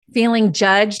Feeling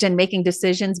judged and making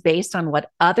decisions based on what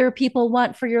other people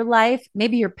want for your life,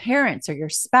 maybe your parents or your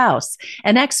spouse,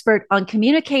 an expert on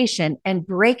communication and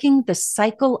breaking the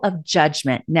cycle of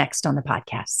judgment next on the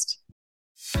podcast.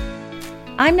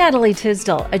 I'm Natalie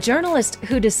Tisdall, a journalist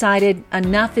who decided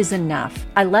enough is enough.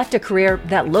 I left a career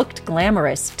that looked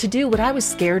glamorous to do what I was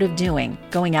scared of doing,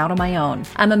 going out on my own.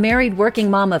 I'm a married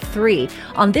working mom of 3.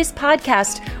 On this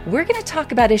podcast, we're going to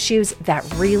talk about issues that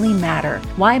really matter.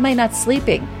 Why am I not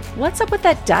sleeping? What's up with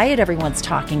that diet everyone's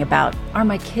talking about? Are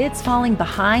my kids falling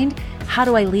behind? How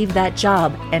do I leave that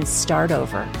job and start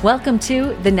over? Welcome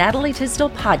to the Natalie Tisdall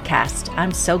podcast.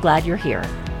 I'm so glad you're here.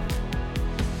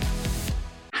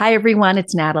 Hi, everyone.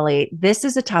 It's Natalie. This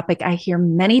is a topic I hear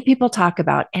many people talk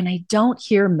about, and I don't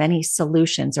hear many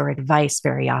solutions or advice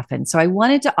very often. So I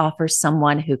wanted to offer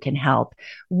someone who can help.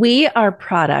 We are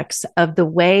products of the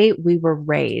way we were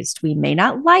raised. We may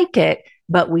not like it,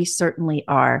 but we certainly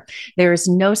are. There is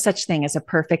no such thing as a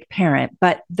perfect parent,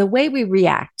 but the way we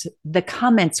react, the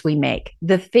comments we make,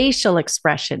 the facial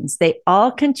expressions, they all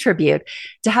contribute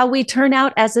to how we turn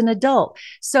out as an adult.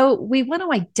 So we want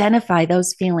to identify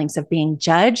those feelings of being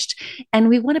judged, and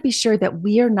we want to be sure that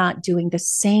we are not doing the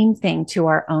same thing to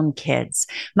our own kids.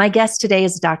 My guest today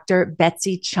is Dr.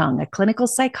 Betsy Chung, a clinical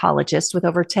psychologist with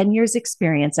over 10 years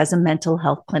experience as a mental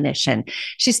health clinician.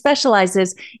 She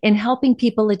specializes in helping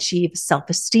people achieve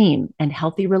self-esteem and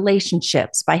healthy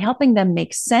relationships by helping them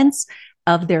make sense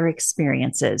of their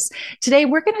experiences. Today,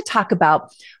 we're going to talk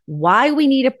about why we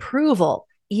need approval,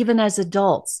 even as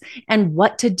adults, and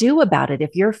what to do about it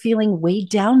if you're feeling weighed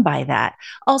down by that.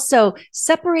 Also,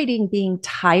 separating being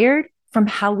tired from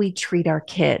how we treat our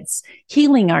kids,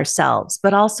 healing ourselves,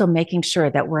 but also making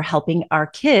sure that we're helping our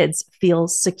kids feel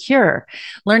secure,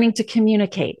 learning to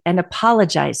communicate and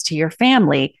apologize to your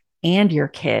family and your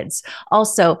kids.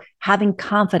 Also, having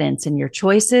confidence in your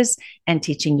choices and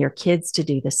teaching your kids to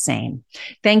do the same.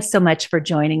 Thanks so much for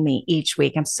joining me each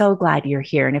week. I'm so glad you're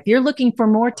here. And if you're looking for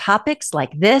more topics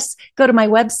like this, go to my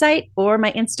website or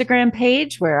my Instagram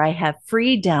page where I have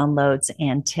free downloads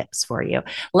and tips for you.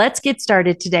 Let's get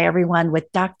started today, everyone,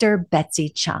 with Dr. Betsy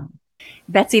Chung.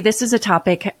 Betsy, this is a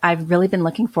topic I've really been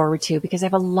looking forward to because I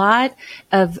have a lot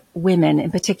of women in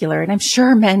particular, and I'm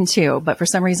sure men too, but for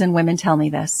some reason women tell me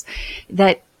this,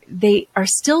 that they are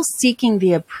still seeking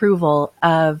the approval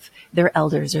of their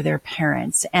elders or their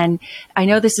parents. And I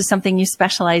know this is something you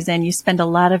specialize in, you spend a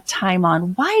lot of time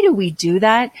on. Why do we do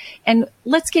that? And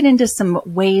let's get into some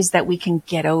ways that we can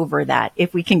get over that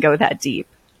if we can go that deep.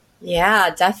 Yeah,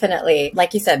 definitely.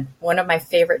 Like you said, one of my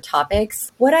favorite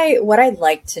topics. What I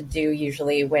like to do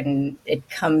usually when it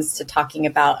comes to talking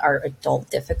about our adult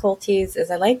difficulties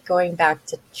is I like going back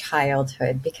to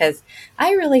childhood because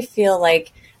I really feel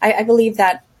like I believe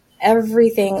that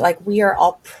everything, like we are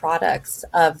all products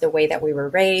of the way that we were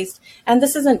raised. And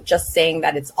this isn't just saying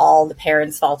that it's all the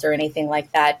parents' fault or anything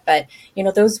like that, but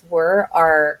those were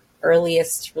our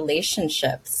earliest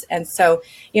relationships. And so,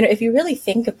 if you really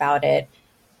think about it,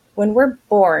 when we're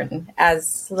born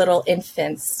as little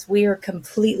infants, we are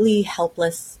completely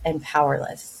helpless and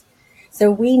powerless. So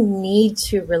we need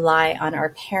to rely on our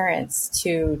parents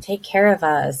to take care of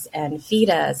us and feed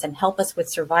us and help us with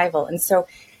survival. And so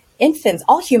infants,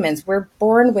 all humans, we're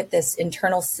born with this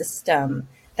internal system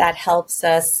that helps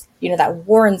us, that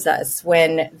warns us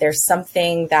when there's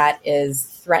something that is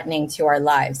threatening to our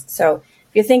lives. So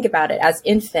if you think about it, as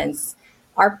infants,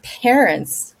 our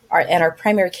parents and our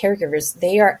primary caregivers,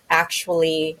 they are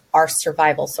actually our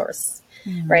survival source,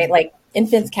 right? Like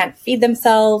infants can't feed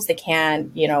themselves. They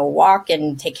can't, walk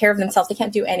and take care of themselves. They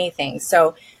can't do anything.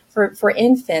 So for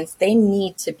infants, they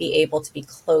need to be able to be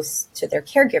close to their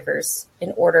caregivers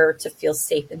in order to feel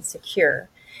safe and secure.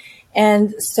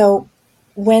 And so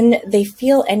when they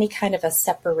feel any kind of a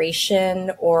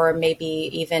separation or maybe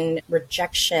even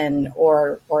rejection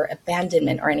or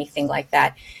abandonment or anything like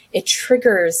that, it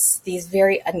triggers these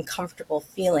very uncomfortable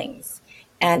feelings.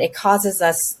 And it causes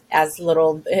us as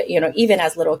little, even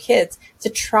as little kids, to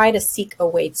try to seek a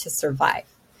way to survive.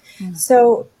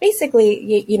 So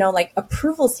basically, like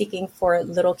approval seeking for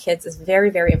little kids is very,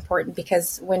 very important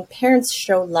because when parents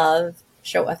show love,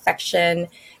 show affection,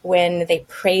 when they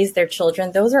praise their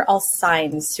children, those are all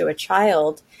signs to a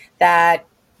child that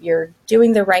you're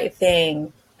doing the right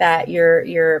thing, that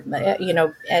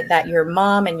that your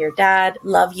mom and your dad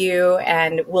love you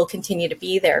and will continue to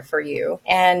be there for you.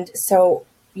 And so,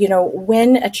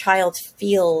 when a child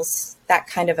feels that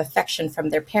kind of affection from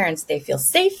their parents, they feel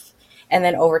safe. And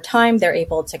then over time, they're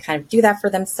able to kind of do that for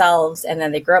themselves. And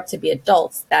then they grow up to be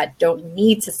adults that don't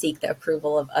need to seek the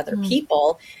approval of other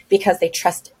people because they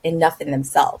trust enough in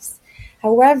themselves.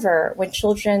 However, when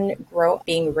children grow up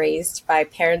being raised by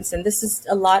parents, and this is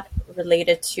a lot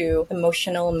related to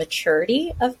emotional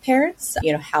maturity of parents,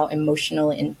 how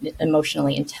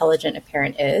emotionally intelligent a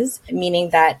parent is, meaning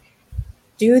that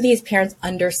do these parents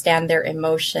understand their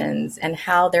emotions and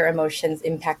how their emotions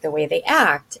impact the way they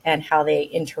act and how they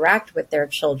interact with their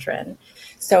children?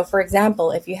 So, for example,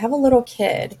 if you have a little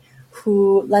kid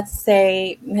who, let's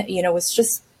say, was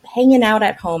just hanging out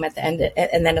at home and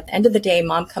then at the end of the day,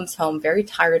 mom comes home very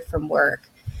tired from work.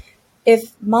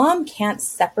 If mom can't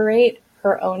separate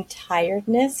her own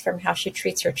tiredness from how she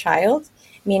treats her child,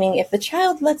 meaning if the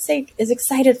child, let's say, is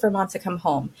excited for mom to come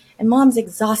home and mom's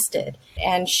exhausted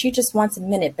and she just wants a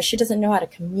minute, but she doesn't know how to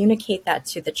communicate that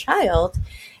to the child.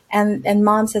 And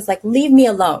mom says, like, leave me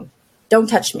alone. Don't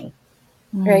touch me.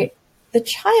 Right? The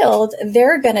child,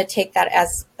 they're going to take that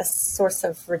as a source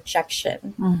of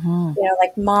rejection.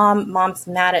 Like mom's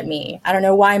mad at me. I don't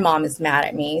know why mom is mad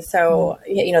at me. So,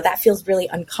 that feels really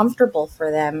uncomfortable for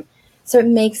them. So it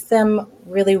makes them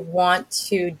really want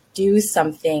to do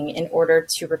something in order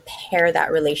to repair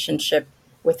that relationship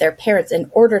with their parents in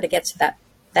order to get to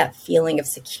that feeling of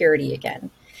security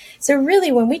again. So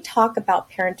really, when we talk about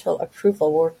parental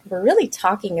approval, we're really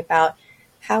talking about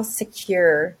how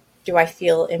secure do I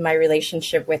feel in my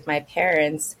relationship with my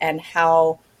parents, and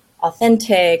how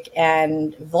authentic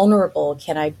and vulnerable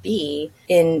can I be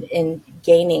in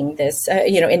gaining this,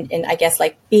 in I guess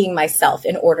like being myself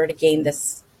in order to gain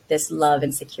this love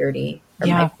and security from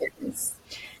my parents.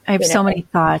 I have so many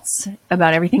thoughts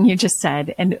about everything you just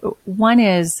said. And one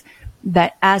is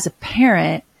that as a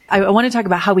parent, I want to talk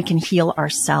about how we can heal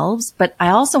ourselves, but I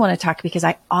also want to talk because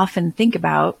I often think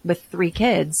about with 3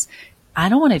 kids, I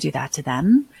don't want to do that to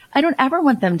them. I don't ever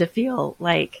want them to feel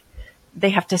like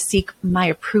they have to seek my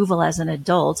approval as an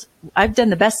adult. I've done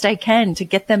the best I can to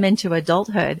get them into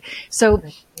adulthood. So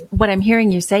what I'm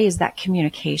hearing you say is that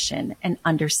communication and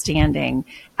understanding,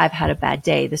 I've had a bad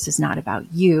day. This is not about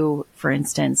you, for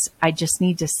instance. I just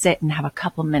need to sit and have a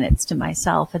couple minutes to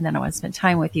myself, and then I want to spend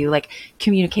time with you. Like,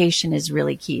 communication is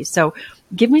really key. So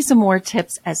give me some more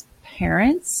tips as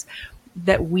parents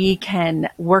that we can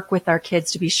work with our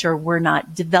kids to be sure we're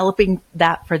not developing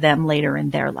that for them later in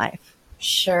their life.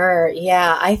 Sure.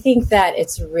 Yeah. I think that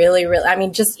it's really, I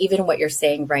mean, just even what you're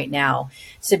saying right now,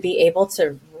 to be able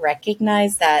to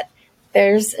recognize that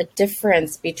there's a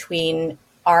difference between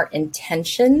our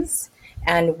intentions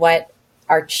and what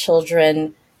our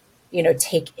children,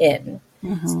 take in.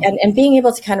 And being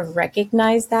able to kind of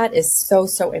recognize that is so,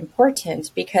 so important,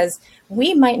 because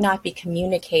we might not be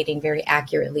communicating very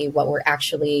accurately what we're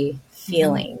actually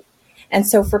feeling. And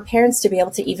so for parents to be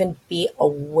able to even be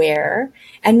aware,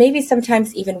 and maybe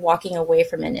sometimes even walking away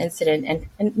from an incident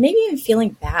and maybe even feeling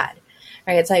bad,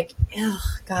 right? It's like, oh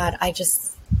God, I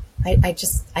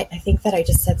think that I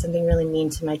just said something really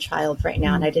mean to my child right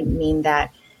now, and I didn't mean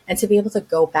that. And to be able to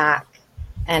go back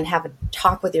and have a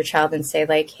talk with your child and say,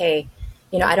 like, hey,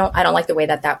 I don't like the way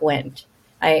that went.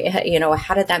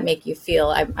 How did that make you feel?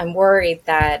 I'm worried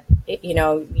that,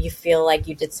 you feel like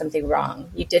you did something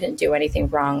wrong. You didn't do anything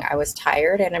wrong. I was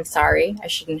tired and I'm sorry. I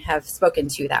shouldn't have spoken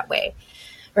to you that way.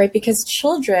 Right? Because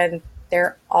children,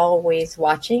 they're always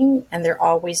watching and they're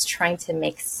always trying to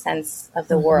make sense of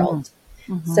the world.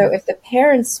 So if the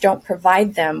parents don't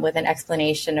provide them with an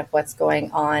explanation of what's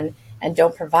going on, and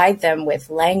don't provide them with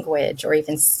language or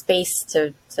even space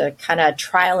to kind of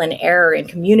trial and error in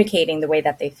communicating the way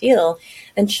that they feel,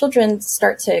 then children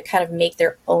start to kind of make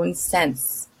their own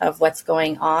sense of what's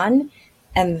going on.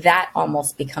 And that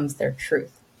almost becomes their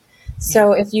truth.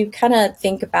 So if you kind of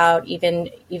think about even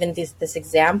this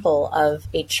example of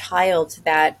a child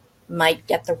that might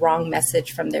get the wrong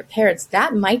message from their parents,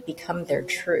 that might become their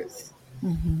truth,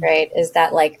 right? Is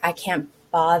that like, I can't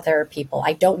bother people.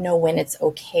 I don't know when it's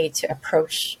okay to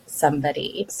approach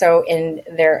somebody. So in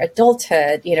their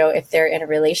adulthood, if they're in a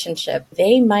relationship,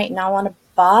 they might not want to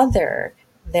bother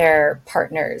their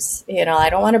partners. I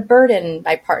don't want to burden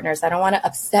my partners. I don't want to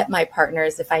upset my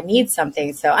partners if I need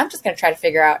something. So I'm just going to try to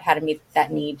figure out how to meet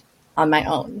that need on my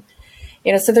own.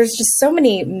 So there's just so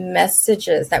many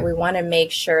messages that we want to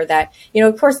make sure that,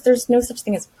 of course, there's no such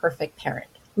thing as a perfect parent.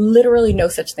 Literally no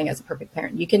such thing as a perfect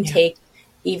parent. You can take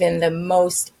even the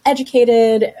most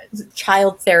educated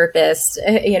child therapist,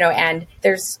 and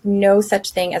there's no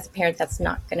such thing as a parent that's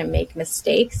not going to make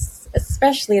mistakes,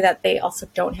 especially that they also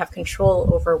don't have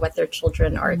control over what their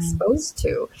children are exposed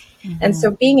to. And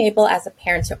so being able as a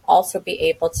parent to also be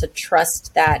able to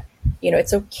trust that,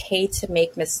 it's okay to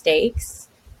make mistakes,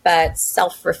 but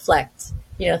self-reflect,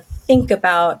 think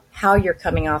about how you're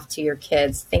coming off to your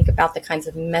kids, think about the kinds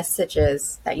of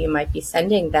messages that you might be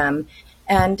sending them.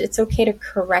 And it's okay to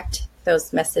correct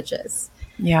those messages.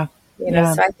 Yeah. You know,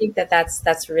 Yeah. so I think that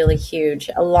that's really huge.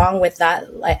 Along with that,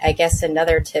 I guess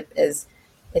another tip is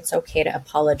it's okay to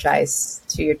apologize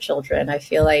to your children. I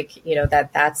feel like, you know,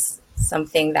 that that's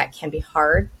something that can be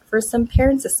hard for some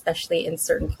parents, especially in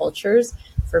certain cultures.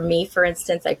 For me, for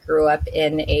instance, I grew up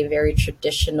in a very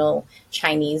traditional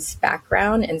Chinese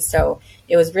background. And so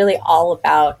it was really all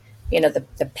about, you know,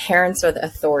 the parents or the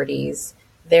authorities.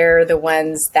 They're the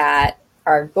ones that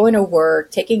are going to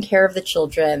work, taking care of the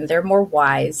children. They're more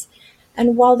wise.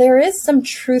 And while there is some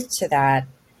truth to that,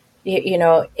 you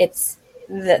know, it's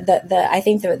the I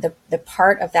think the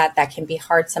part of that that can be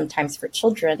hard sometimes for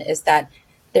children is that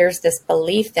there's this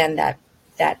belief then that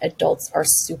adults are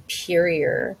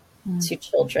superior to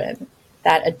children,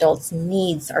 that adults'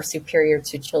 needs are superior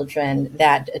to children,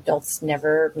 that adults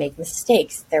never make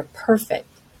mistakes, they're perfect.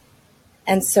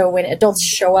 And so when adults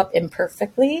show up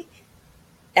imperfectly,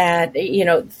 and, you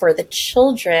know, for the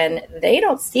children, they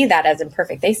don't see that as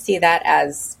imperfect. They see that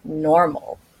as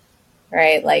normal,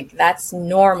 right? Like that's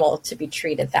normal to be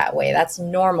treated that way. That's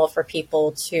normal for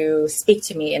people to speak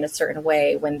to me in a certain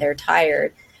way when they're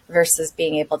tired versus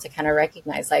being able to kind of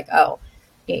recognize like, oh,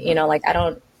 you know, like I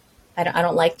don't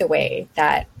like the way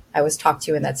that I was talked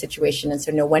to in that situation. And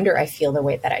so no wonder I feel the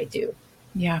way that I do.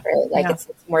 Yeah. Right? Like Yeah. it's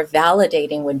more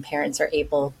validating when parents are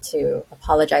able to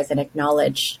apologize and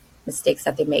acknowledge mistakes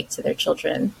that they make to their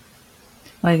children.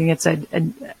 Well, I think it's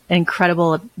an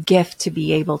incredible gift to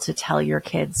be able to tell your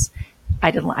kids,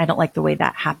 I don't like the way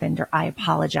that happened, or I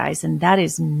apologize. And that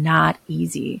is not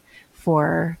easy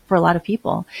for a lot of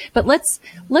people. But let's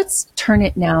turn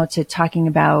it now to talking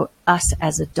about us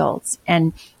as adults.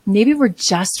 And maybe we're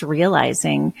just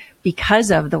realizing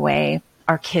because of the way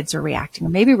our kids are reacting,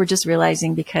 or maybe we're just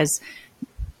realizing because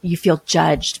you feel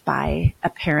judged by a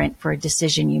parent for a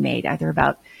decision you made, either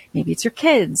about maybe it's your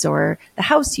kids or the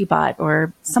house you bought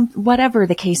or whatever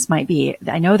the case might be.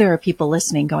 I know there are people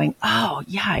listening going, oh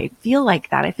yeah, I feel like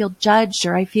that. I feel judged,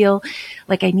 or I feel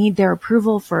like I need their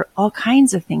approval for all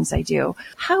kinds of things I do.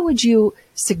 How would you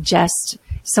suggest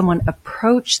someone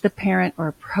approach the parent or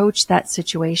approach that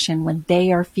situation when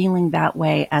they are feeling that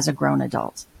way as a grown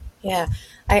adult? Yeah,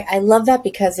 I love that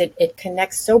because it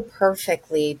connects so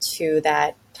perfectly to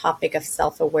that topic of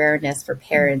self-awareness for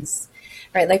parents,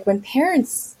 right? Like when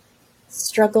parents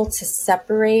struggle to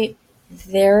separate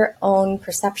their own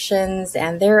perceptions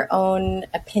and their own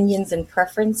opinions and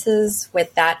preferences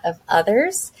with that of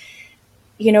others,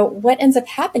 you know, what ends up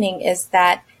happening is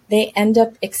that they end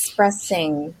up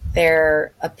expressing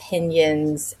their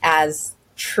opinions as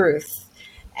truth.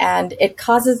 And it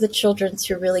causes the children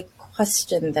to really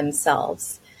question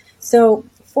themselves. So,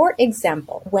 for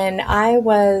example, when I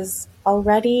was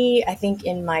already, I think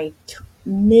in my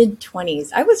mid 20s,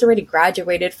 I was already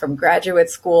graduated from graduate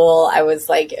school. I was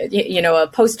like, you know, a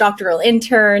postdoctoral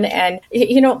intern and,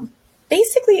 you know,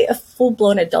 basically a full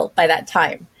blown adult by that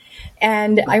time.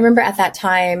 And I remember at that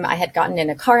time I had gotten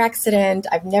in a car accident.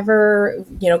 I've never,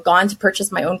 you know, gone to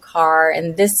purchase my own car.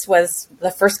 And this was the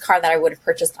first car that I would have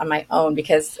purchased on my own,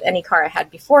 because any car I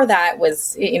had before that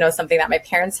was, you know, something that my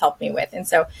parents helped me with. And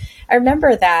so I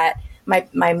remember that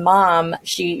my mom,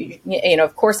 she, you know,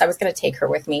 of course I was going to take her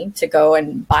with me to go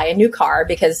and buy a new car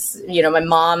because, you know, my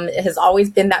mom has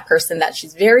always been that person that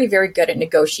she's very, very good at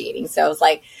negotiating. So I was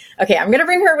like, okay, I'm going to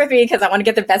bring her with me because I want to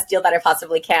get the best deal that I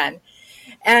possibly can.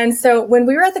 And so when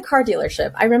we were at the car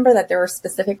dealership, I remember that there were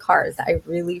specific cars that I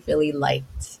really, really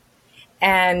liked.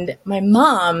 And my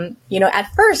mom, you know,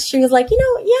 at first she was like, you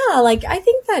know, yeah, like, I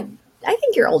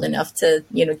think you're old enough to,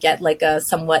 you know, get like a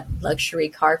somewhat luxury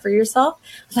car for yourself.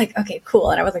 I was like, okay,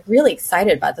 cool. And I was like really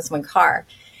excited about this one car.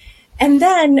 And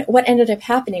then what ended up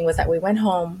happening was that we went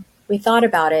home, we thought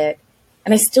about it,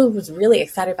 and I still was really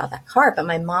excited about that car. But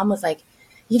my mom was like,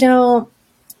 you know,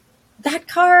 that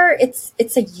car, it's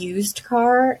a used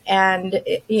car, and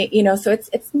you know, so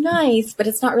it's nice, but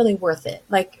it's not really worth it.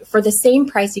 Like for the same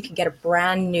price, you can get a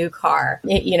brand new car,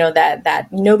 you know,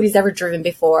 that nobody's ever driven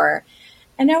before.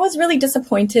 And I was really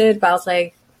disappointed, but I was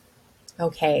like,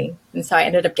 okay. And so I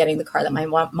ended up getting the car that my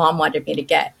mom wanted me to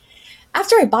get.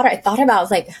 After I bought it, I thought about, I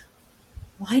was like,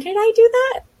 why did I do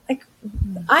that? Like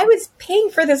I was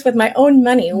paying for this with my own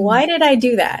money. Why did I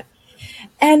do that?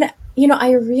 And you know,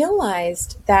 I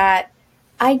realized that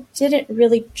I didn't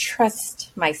really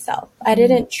trust myself. I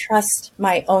didn't trust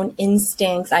my own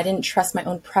instincts. I didn't trust my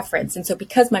own preference. And so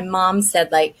because my mom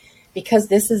said, like, because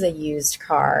this is a used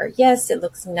car, yes, it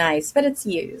looks nice, but it's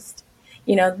used.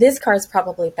 You know, this car is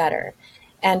probably better.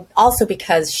 And also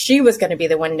because she was going to be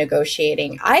the one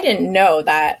negotiating, I didn't know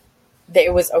that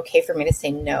it was okay for me to say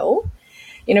no.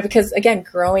 You know, because again,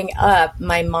 growing up,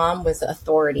 my mom was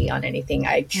authority on anything.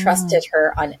 I trusted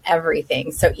her on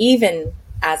everything. So even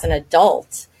as an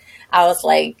adult, I was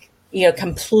like,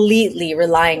 completely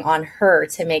relying on her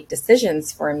to make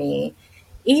decisions for me.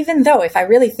 Even though if I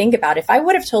really think about it, if I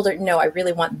would have told her, no, I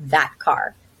really want that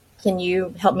car. Can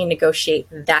you help me negotiate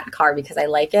that car because I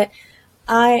like it?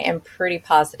 I am pretty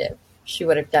positive she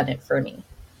would have done it for me.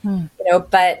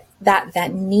 But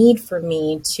that need for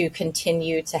me to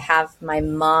continue to have my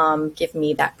mom give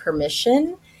me that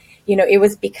permission, it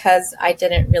was because I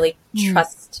didn't really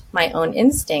trust my own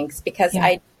instincts, because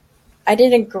I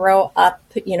didn't grow up,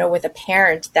 with a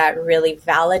parent that really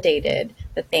validated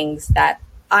the things that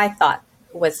I thought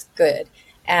was good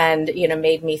and,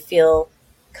 made me feel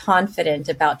confident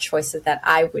about choices that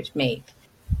I would make.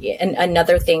 And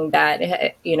another thing that,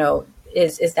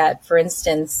 is that, for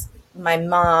instance, my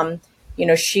mom,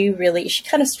 she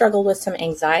kind of struggled with some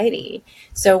anxiety.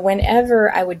 So whenever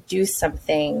I would do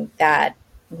something that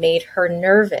made her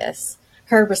nervous,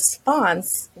 her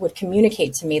response would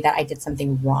communicate to me that I did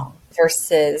something wrong,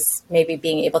 versus maybe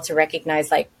being able to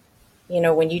recognize, like,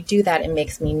 when you do that, it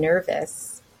makes me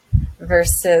nervous,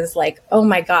 versus like, oh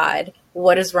my God,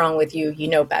 what is wrong with you? You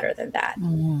know better than that.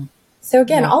 So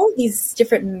again, all of these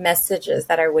different messages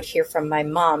that I would hear from my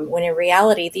mom, when in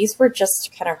reality, these were just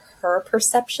kind of her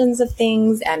perceptions of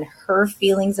things and her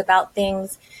feelings about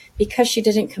things, because she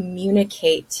didn't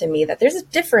communicate to me that there's a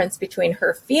difference between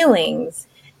her feelings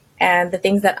and the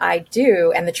things that I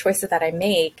do and the choices that I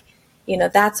make.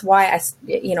 That's why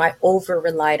I over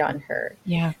relied on her.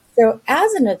 Yeah. So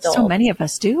as an adult, so many of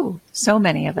us do.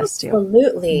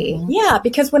 Absolutely. Yeah.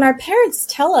 Because when our parents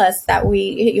tell us that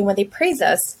when they praise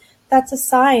us, that's a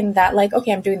sign that, like,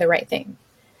 okay, I'm doing the right thing.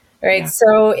 Right. Yeah.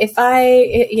 So if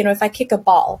I kick a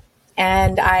ball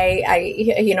and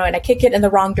I kick it in the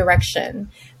wrong direction,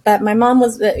 but my mom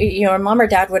was, mom or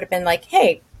dad would have been like,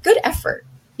 hey, good effort.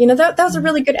 That was a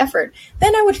really good effort.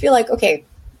 Then I would feel like, okay,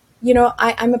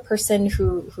 I'm a person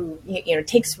who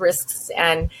takes risks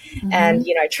and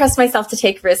I trust myself to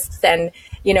take risks, and,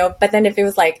 but then if it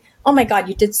was like, oh my God,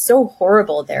 you did so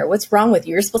horrible there. What's wrong with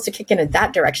you? You're supposed to kick in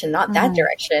that direction, not that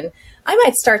direction. I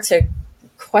might start to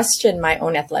question my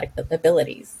own athletic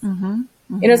abilities.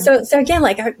 So again,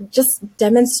 like, just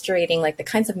demonstrating like the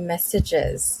kinds of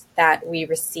messages that we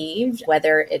received,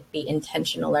 whether it be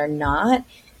intentional or not,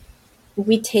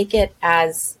 we take it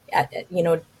as,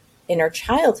 in our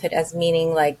childhood as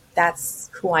meaning like,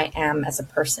 that's who I am as a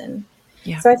person.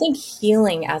 Yeah. So I think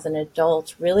healing as an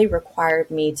adult really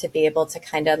required me to be able to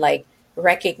kind of like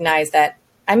recognize that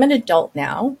I'm an adult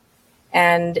now.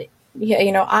 And,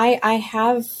 I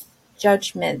have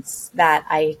judgments that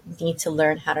I need to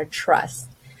learn how to trust.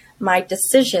 My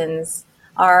decisions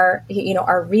are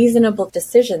reasonable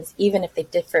decisions, even if they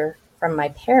differ from my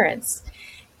parents.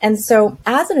 And so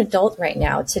as an adult right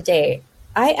now, today,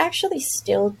 I actually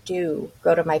still do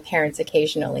go to my parents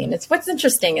occasionally. And what's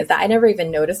interesting is that I never even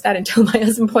noticed that until my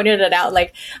husband pointed it out.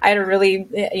 Like, I had a really,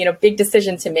 big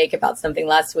decision to make about something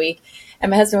last week.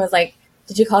 And my husband was like,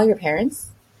 did you call your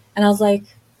parents? And I was like,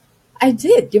 I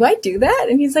did. Do I do that?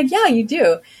 And he's like, yeah, you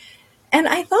do. And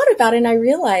I thought about it and I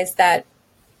realized that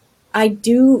I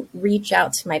do reach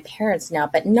out to my parents now,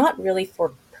 but not really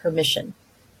for permission.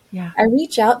 Yeah. I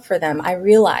reach out for them. I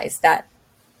realize that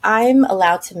I'm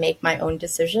allowed to make my own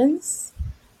decisions,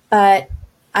 but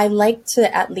I like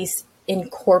to at least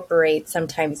incorporate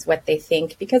sometimes what they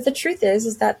think, because the truth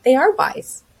is that they are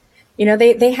wise.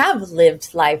 They have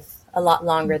lived life a lot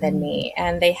longer than me,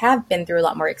 and they have been through a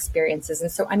lot more experiences.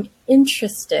 And so I'm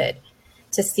interested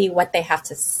to see what they have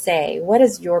to say. What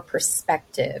is your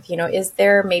perspective?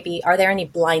 Are there any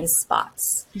blind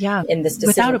spots in this decision?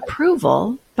 Without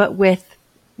approval, but with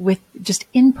just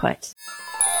input.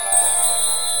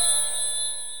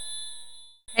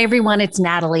 Hey everyone, it's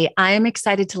Natalie. I am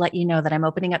excited to let you know that I'm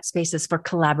opening up spaces for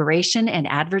collaboration and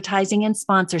advertising and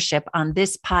sponsorship on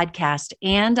this podcast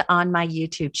and on my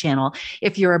YouTube channel.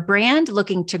 If you're a brand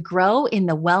looking to grow in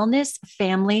the wellness,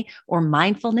 family, or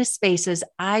mindfulness spaces,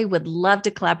 I would love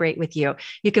to collaborate with you.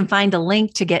 You can find a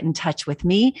link to get in touch with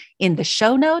me in the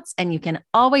show notes, and you can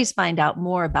always find out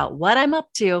more about what I'm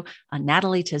up to on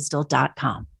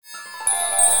natalietisdale.com.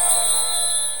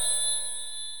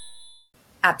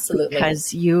 Absolutely.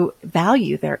 Because you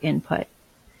value their input.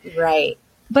 Right.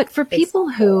 But for people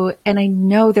who, and I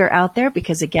know they're out there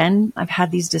because, again, I've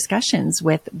had these discussions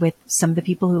with some of the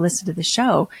people who listen to the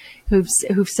show who've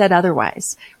said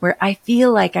otherwise, where I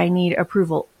feel like I need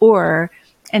approval,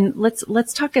 and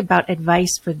let's talk about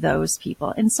advice for those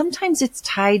people. And sometimes it's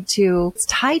tied to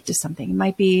something. It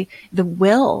might be the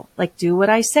will, like, do what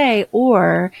I say,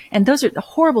 and those are the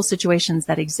horrible situations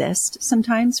that exist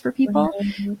sometimes for people.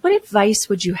 Mm-hmm. What advice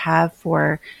would you have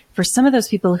for some of those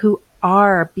people who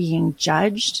are being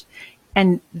judged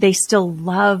and they still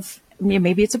love,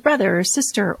 maybe it's a brother or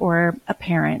sister or a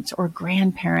parent or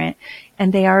grandparent,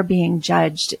 and they are being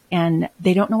judged and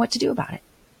they don't know what to do about it.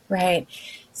 Right.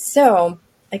 So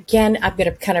again, I'm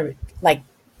going to kind of like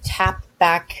tap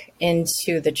back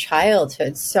into the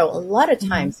childhood. So a lot of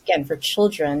times, again, for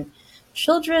children,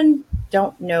 children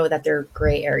don't know that there are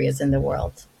gray areas in the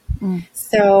world.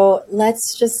 So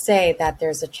let's just say that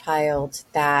there's a child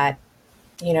that,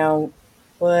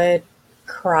 would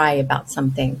cry about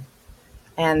something,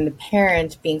 and the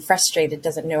parent, being frustrated,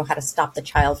 doesn't know how to stop the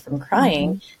child from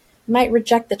crying, might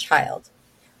reject the child.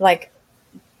 Like,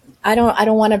 I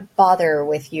don't want to bother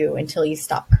with you until you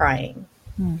stop crying.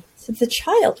 So the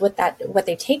child, what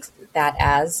they take that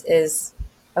as is,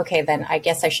 okay, then I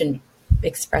guess I shouldn't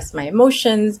express my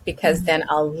emotions, because then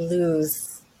I'll lose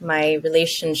my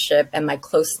relationship and my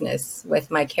closeness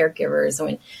with my caregivers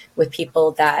and with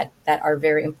people that are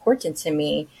very important to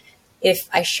me if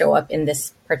I show up in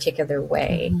this particular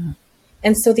way.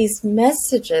 And so these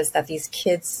messages that these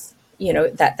kids,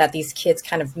 that these kids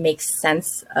kind of make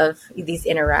sense of these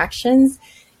interactions,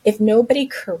 if nobody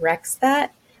corrects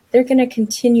that, they're going to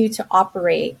continue to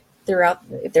operate throughout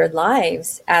their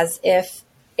lives as if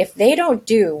they don't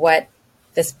do what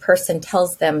this person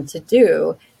tells them to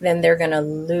do, then they're going to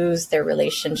lose their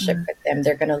relationship with them.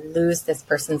 They're going to lose this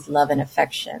person's love and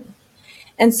affection.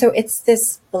 And so it's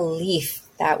this belief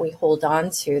that we hold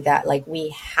on to, that like we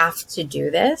have to do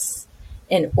this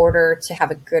in order to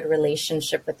have a good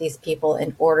relationship with these people,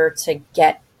 in order to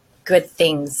get good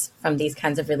things from these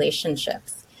kinds of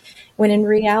relationships. When in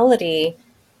reality,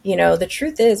 the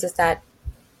truth is that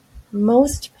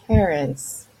most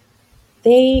parents,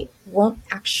 they won't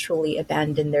actually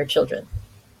abandon their children,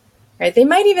 right? They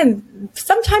might even,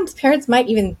 sometimes parents might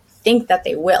even think that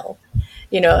they will,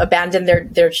 abandon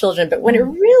their children. But when it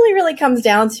really, really comes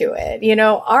down to it,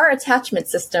 our attachment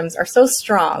systems are so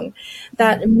strong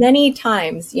that many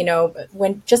times,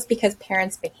 just because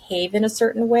parents behave in a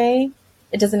certain way,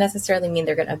 it doesn't necessarily mean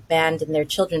they're going to abandon their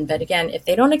children. But again, if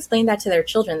they don't explain that to their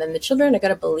children, then the children are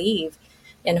going to believe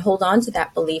and hold on to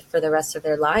that belief for the rest of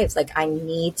their lives. Like, I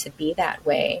need to be that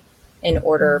way in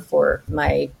order for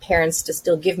my parents to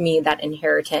still give me that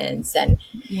inheritance. And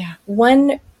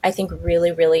one, I think,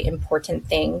 really, really important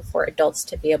thing for adults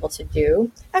to be able to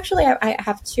do, actually, I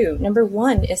have two. Number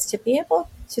one is to be able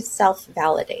to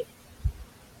self-validate.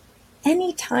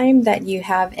 Anytime that you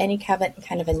have any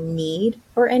kind of a need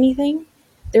for anything,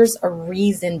 there's a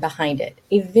reason behind it,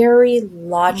 a very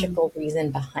logical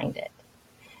reason behind it.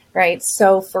 Right.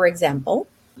 So, for example,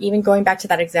 even going back to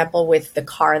that example with the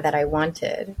car that I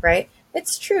wanted, right?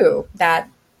 It's true that,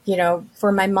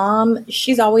 for my mom,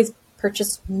 she's always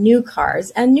purchased new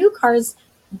cars, and new cars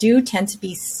do tend to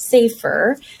be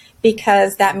safer,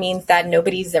 because that means that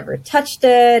nobody's ever touched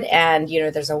it, and,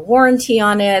 there's a warranty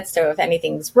on it. So if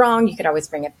anything's wrong, you could always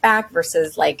bring it back,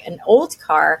 versus like an old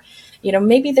car,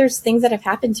 maybe there's things that have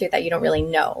happened to it that you don't really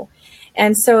know.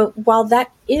 And so while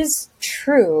that is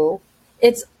true,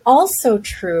 it's also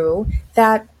true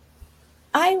that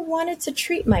I wanted to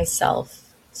treat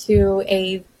myself to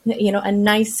a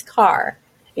nice car.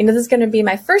 This is going to be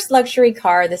my first luxury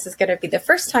car. This is going to be the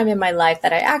first time in my life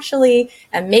that I actually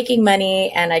am making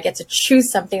money and I get to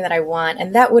choose something that I want.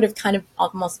 And that would have kind of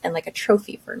almost been like a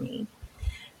trophy for me.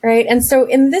 Right. And so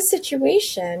in this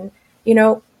situation,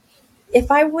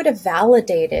 if I would have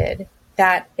validated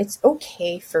that it's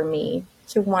okay for me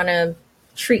to want to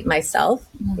treat myself,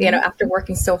 after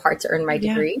working so hard to earn my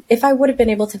degree, if I would have been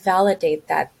able to validate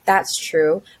that that's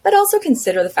true, but also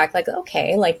consider the fact, like,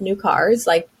 okay, like new cars,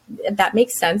 like that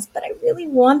makes sense, but I really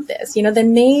want this,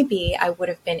 then maybe I would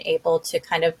have been able to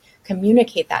kind of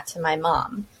communicate that to my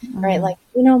mom, right? Like,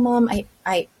 mom,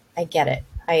 I get it.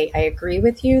 I agree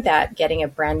with you that getting a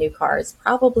brand new car is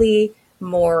probably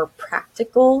more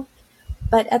practical,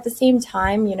 but at the same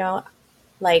time,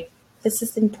 like, this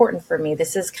is important for me.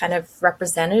 This is kind of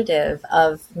representative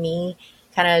of me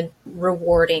kind of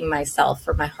rewarding myself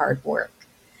for my hard work,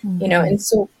 and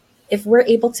so if we're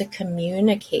able to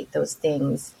communicate those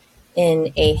things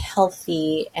in a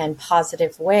healthy and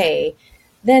positive way,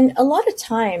 then a lot of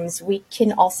times we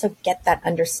can also get that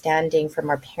understanding from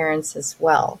our parents as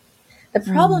well. The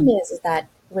problem is that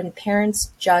when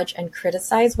parents judge and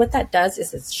criticize, what that does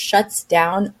is it shuts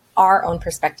down our own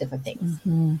perspective of things.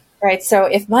 Right. So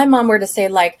if my mom were to say,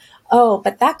 like, oh,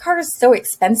 but that car is so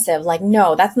expensive, like,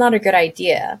 no, that's not a good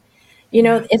idea.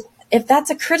 If that's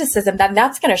a criticism, then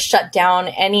that's going to shut down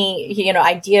any,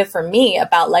 idea for me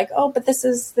about, like, oh, but this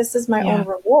is my own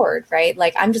reward. Right.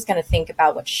 Like, I'm just going to think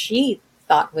about what she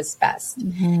thought was best.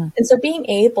 And so being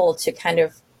able to kind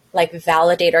of like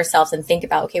validate ourselves and think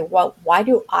about, okay, well, why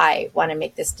do I want to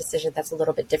make this decision that's a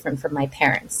little bit different from my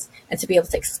parents? And to be able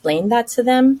to explain that to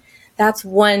them, that's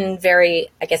one very,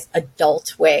 I guess,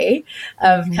 adult way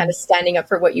of kind of standing up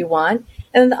for what you want.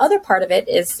 And then the other part of it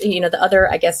is, the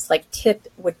other, I guess, like tip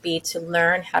would be to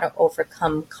learn how to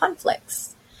overcome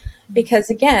conflicts. Because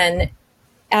again,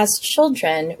 as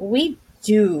children, we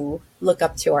do look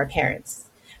up to our parents.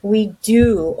 We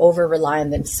do over rely on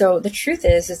them. So the truth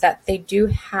is that they do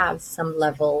have some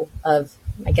level of,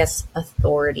 I guess,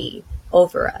 authority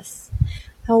over us.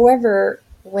 However,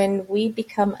 when we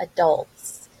become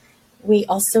adults, we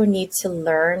also need to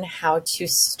learn how to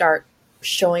start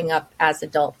showing up as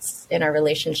adults in our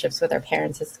relationships with our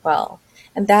parents as well.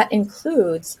 And that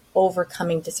includes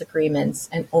overcoming disagreements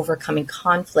and overcoming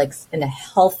conflicts in a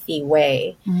healthy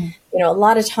way. A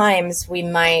lot of times we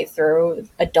might throw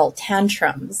adult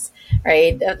tantrums,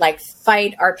 right? Like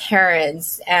fight our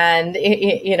parents and,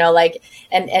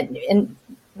 and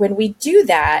when we do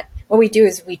that, what we do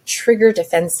is we trigger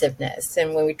defensiveness.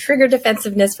 And when we trigger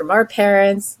defensiveness from our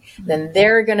parents, then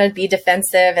they're going to be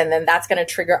defensive. And then that's going to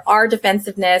trigger our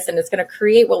defensiveness. And it's going to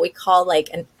create what we call like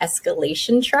an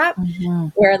escalation trap,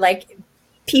 where like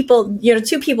people,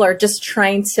 two people are just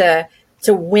trying to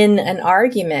win an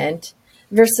argument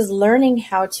versus learning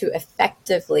how to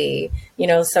effectively,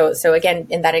 so again,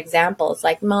 in that example, it's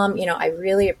like, Mom, I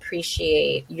really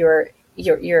appreciate your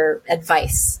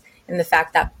advice and the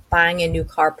fact that buying a new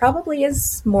car probably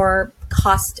is more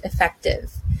cost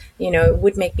effective. It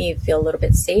would make me feel a little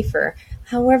bit safer.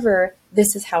 However,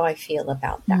 this is how I feel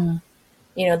about that.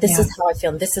 This is how I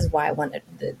feel. And this is why I wanted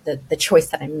the choice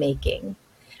that I'm making.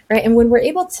 Right. And when we're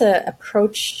able to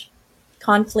approach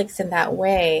conflicts in that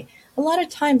way, a lot of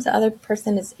times the other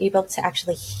person is able to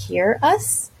actually hear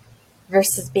us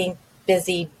versus being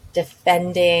busy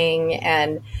defending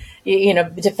and,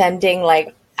 defending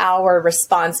like our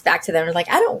response back to them. Like,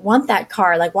 I don't want that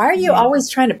car. Like, why are you always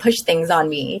trying to push things on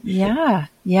me? Yeah.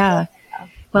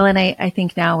 Well, and I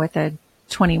think now with a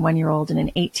 21-year-old and an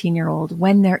 18-year-old,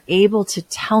 when they're able to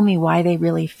tell me why they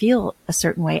really feel a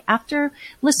certain way after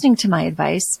listening to my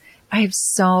advice, I have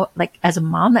as a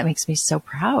mom, that makes me so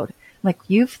proud. Like,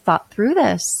 you've thought through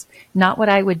this, not what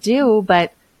I would do,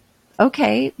 but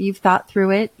okay, you've thought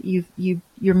through it.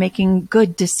 You're making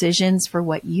good decisions for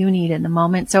what you need in the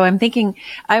moment. So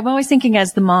I'm always thinking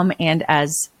as the mom and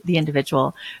as the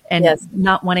individual, and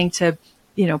not wanting to,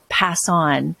 pass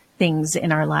on things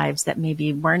in our lives that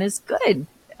maybe weren't as good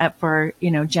for,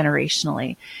 generationally.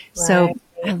 Right. So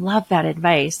I love that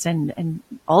advice. And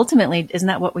ultimately, isn't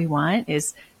that what we want,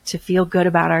 is to feel good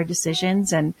about our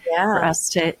decisions and for us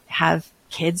to have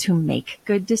kids who make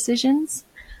good decisions?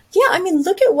 Yeah, I mean,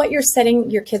 look at what you're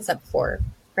setting your kids up for,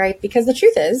 right? Because the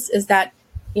truth is that,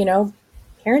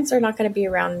 parents are not going to be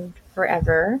around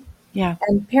forever. Yeah.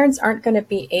 And parents aren't going to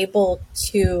be able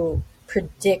to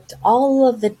predict all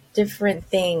of the different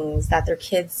things that their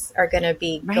kids are going to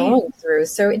be going through.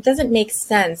 So it doesn't make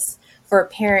sense for a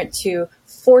parent to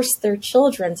force their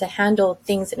children to handle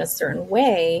things in a certain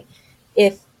way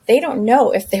if they don't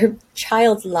know if their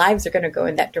child's lives are going to go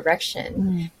in that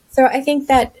direction. So I think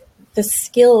that the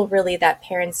skill really that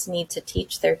parents need to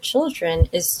teach their children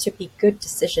is to be good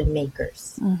decision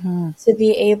makers, to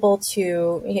be able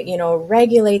to,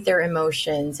 regulate their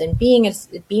emotions and be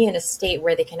in a state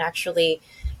where they can actually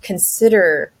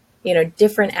consider,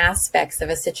 different aspects of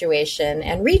a situation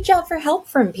and reach out for help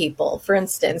from people, for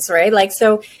instance, right? Like,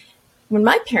 so when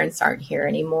my parents aren't here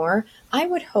anymore, I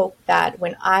would hope that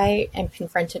when I am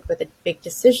confronted with a big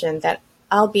decision, that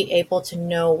I'll be able to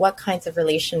know what kinds of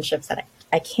relationships that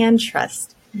I can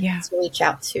trust to reach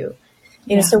out to.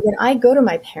 So when I go to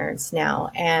my parents now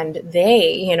and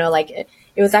they,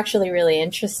 it was actually really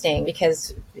interesting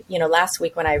because, last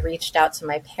week when I reached out to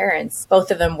my parents,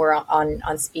 both of them were on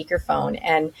speakerphone,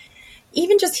 and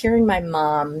even just hearing my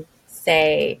mom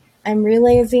say, I'm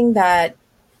realizing that,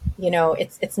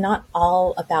 it's not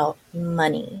all about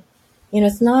money.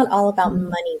 It's not all about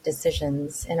money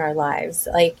decisions in our lives.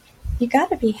 Like, you got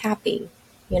to be happy,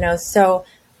 so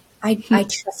I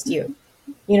trust you,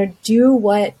 do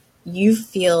what you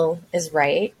feel is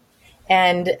right.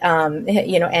 And,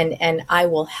 and I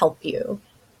will help you.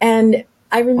 And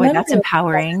I remember that's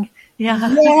empowering.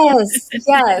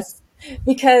 Yes.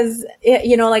 Because,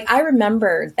 I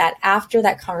remember that after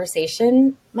that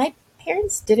conversation, my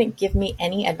parents didn't give me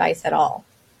any advice at all,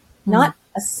 not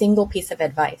a single piece of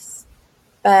advice,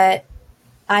 but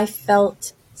I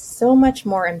felt so much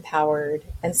more empowered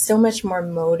and so much more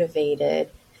motivated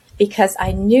because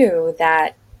I knew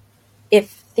that if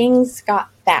things got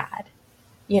bad,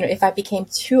 if I became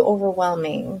too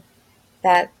overwhelming,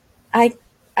 that I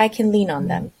can lean on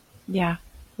them. Yeah.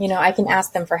 I can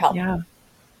ask them for help. Yeah.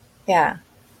 Yeah.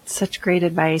 Such great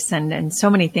advice and so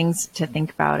many things to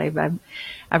think about.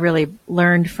 I really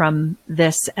learned from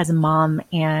this as a mom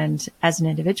and as an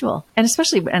individual, and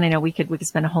especially, and I know we could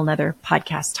spend a whole nother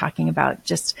podcast talking about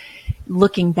just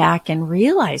looking back and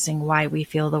realizing why we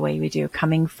feel the way we do,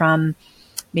 coming from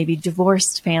maybe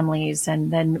divorced families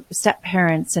and then step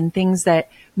parents and things that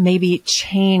maybe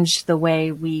changed the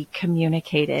way we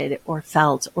communicated or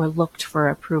felt or looked for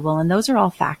approval. And those are all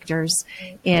factors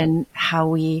in how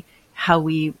we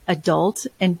adult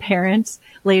and parent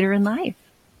later in life.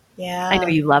 Yeah. I know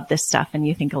you love this stuff and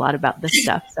you think a lot about this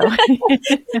stuff. So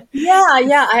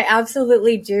Yeah, I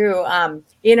absolutely do.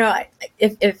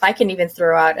 If I can even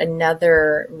throw out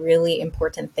another really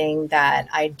important thing that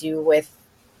I do with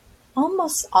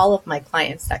almost all of my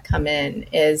clients that come in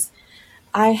is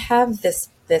I have this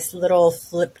little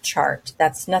flip chart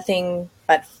that's nothing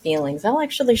but feelings. I'll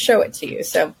actually show it to you.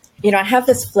 So, I have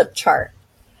this flip chart.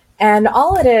 And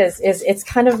all it is it's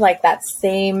kind of like that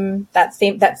same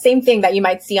thing that you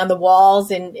might see on the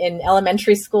walls in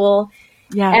elementary school.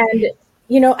 yeah. And,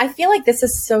 I feel like this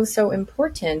is so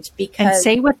important because. And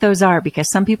say what those are, because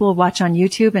some people watch on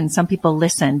YouTube and some people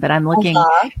listen, but I'm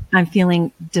I'm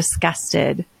feeling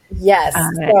disgusted. Yes.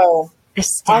 So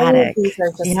ecstatic. All of these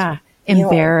are just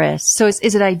embarrassed. So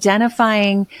is it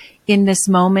identifying in this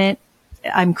moment,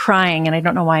 I'm crying and I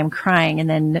don't know why I'm crying, and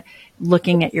then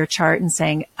looking at your chart and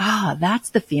saying, that's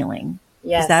the feeling.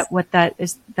 Yes. Is that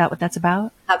what that's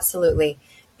about? Absolutely.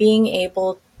 Being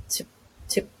able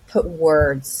to put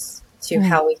words to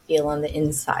how we feel on the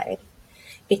inside,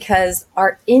 because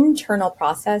our internal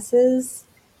processes,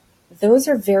 those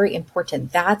are very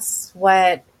important. That's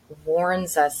what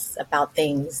warns us about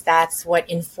things. That's what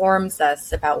informs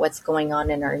us about what's going on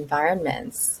in our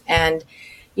environments. And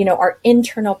our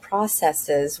internal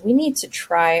processes, we need to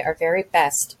try our very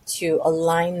best to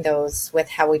align those with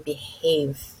how we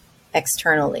behave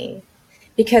externally.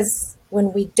 Because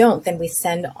when we don't, then we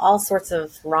send all sorts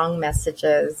of wrong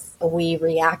messages. We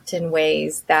react in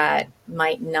ways that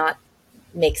might not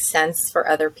make sense for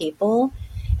other people.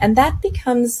 And that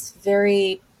becomes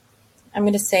very, I'm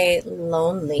going to say,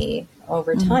 lonely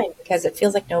over time, because it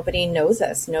feels like nobody knows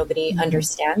us. Nobody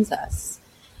understands us.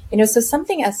 So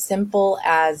something as simple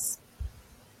as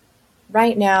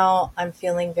right now I'm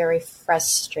feeling very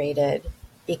frustrated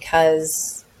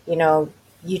because,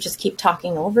 you just keep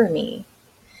talking over me.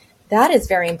 That is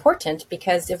very important,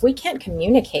 because if we can't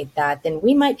communicate that, then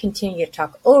we might continue to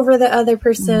talk over the other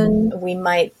person. We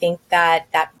might think that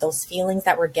those feelings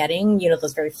that we're getting,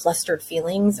 those very flustered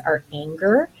feelings, are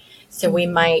anger. So we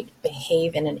might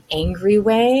behave in an angry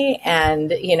way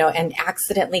and, and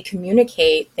accidentally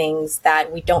communicate things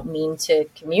that we don't mean to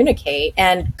communicate,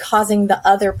 and causing the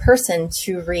other person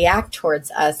to react towards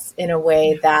us in a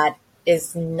way that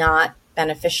is not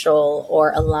beneficial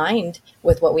or aligned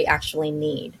with what we actually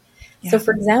need. Yeah. So,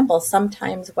 for example,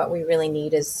 sometimes what we really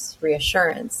need is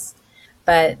reassurance,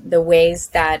 but the ways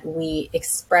that we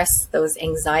express those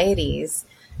anxieties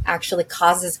actually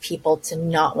causes people to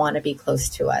not want to be close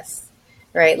to us,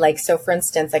 right? Like, so for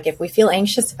instance, like if we feel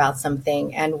anxious about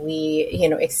something and we,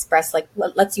 express, like,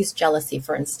 let's use jealousy,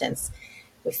 for instance.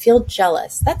 We feel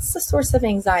jealous. That's the source of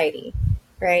anxiety,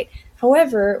 right?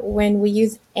 However, when we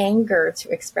use anger to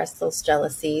express those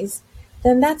jealousies,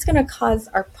 then that's going to cause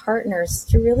our partners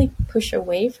to really push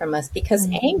away from us, because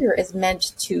anger is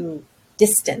meant to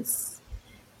distance,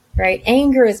 right?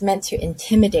 Anger is meant to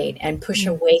intimidate and push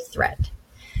away threat.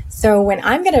 So when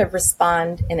I'm going to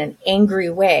respond in an angry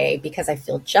way because I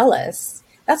feel jealous,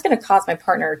 that's going to cause my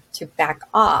partner to back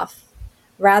off,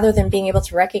 rather than being able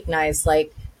to recognize,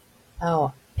 like,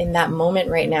 oh, in that moment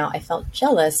right now, I felt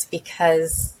jealous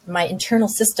because my internal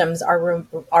systems are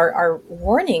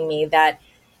warning me that,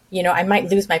 I might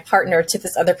lose my partner to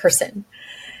this other person,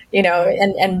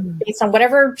 and based on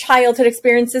whatever childhood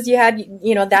experiences you had,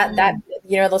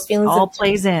 those feelings all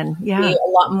plays in. Yeah. Be a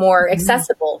lot more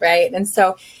accessible. Right. And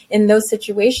so in those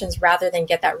situations, rather than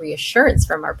get that reassurance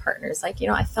from our partners, like,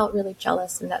 I felt really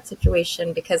jealous in that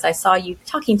situation because I saw you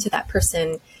talking to that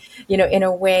person, in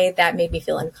a way that made me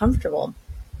feel uncomfortable.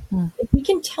 If we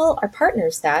can tell our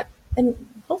partners that, then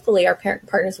hopefully our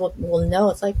partners will know,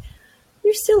 it's like,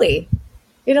 you're silly.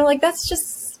 Like, that's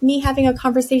just me having a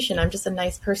conversation. I'm just a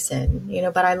nice person,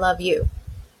 but I love you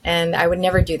and I would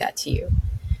never do that to you.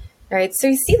 Right. So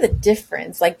you see the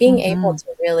difference, like being able to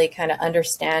really kind of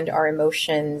understand our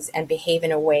emotions and behave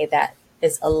in a way that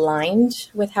is aligned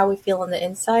with how we feel on the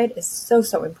inside is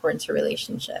so important to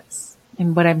relationships.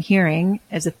 And what I'm hearing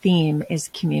as a theme is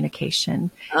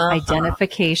communication,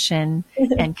 identification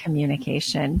and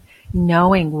communication,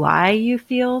 knowing why you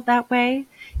feel that way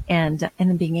and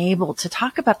then being able to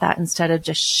talk about that instead of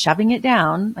just shoving it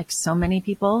down, like so many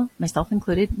people, myself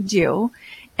included, do,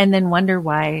 and then wonder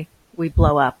why we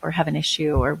blow up or have an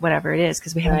issue or whatever it is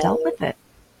because we haven't dealt with it.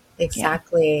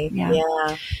 Exactly.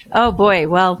 Yeah. Oh boy.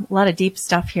 Well, a lot of deep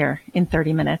stuff here in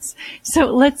 30 minutes. So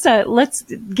let's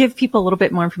give people a little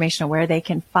bit more information on where they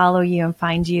can follow you and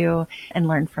find you and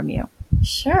learn from you.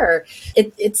 Sure.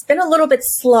 It's been a little bit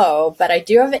slow, but I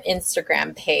do have an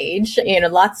Instagram page,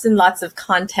 lots and lots of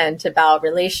content about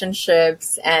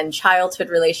relationships and childhood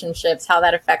relationships, how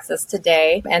that affects us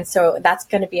today. And so that's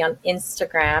going to be on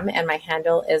Instagram. And my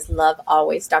handle is Love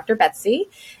Always Dr. Betsy.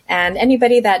 And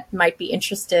anybody that might be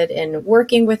interested in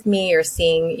working with me or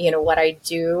seeing, what I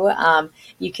do,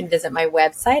 you can visit my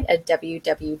website at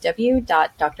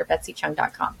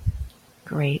www.drbetsychung.com.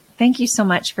 Great. Thank you so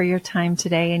much for your time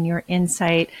today and your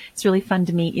insight. It's really fun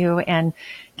to meet you and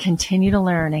continue to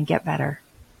learn and get better.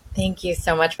 Thank you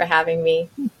so much for having me.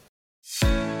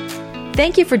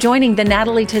 Thank you for joining the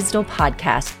Natalie Tisdall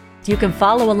podcast. You can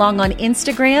follow along on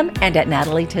Instagram and at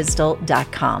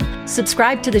natalietisdall.com.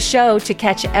 Subscribe to the show to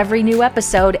catch every new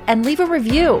episode and leave a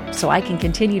review so I can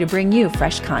continue to bring you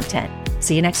fresh content.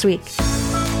 See you next week.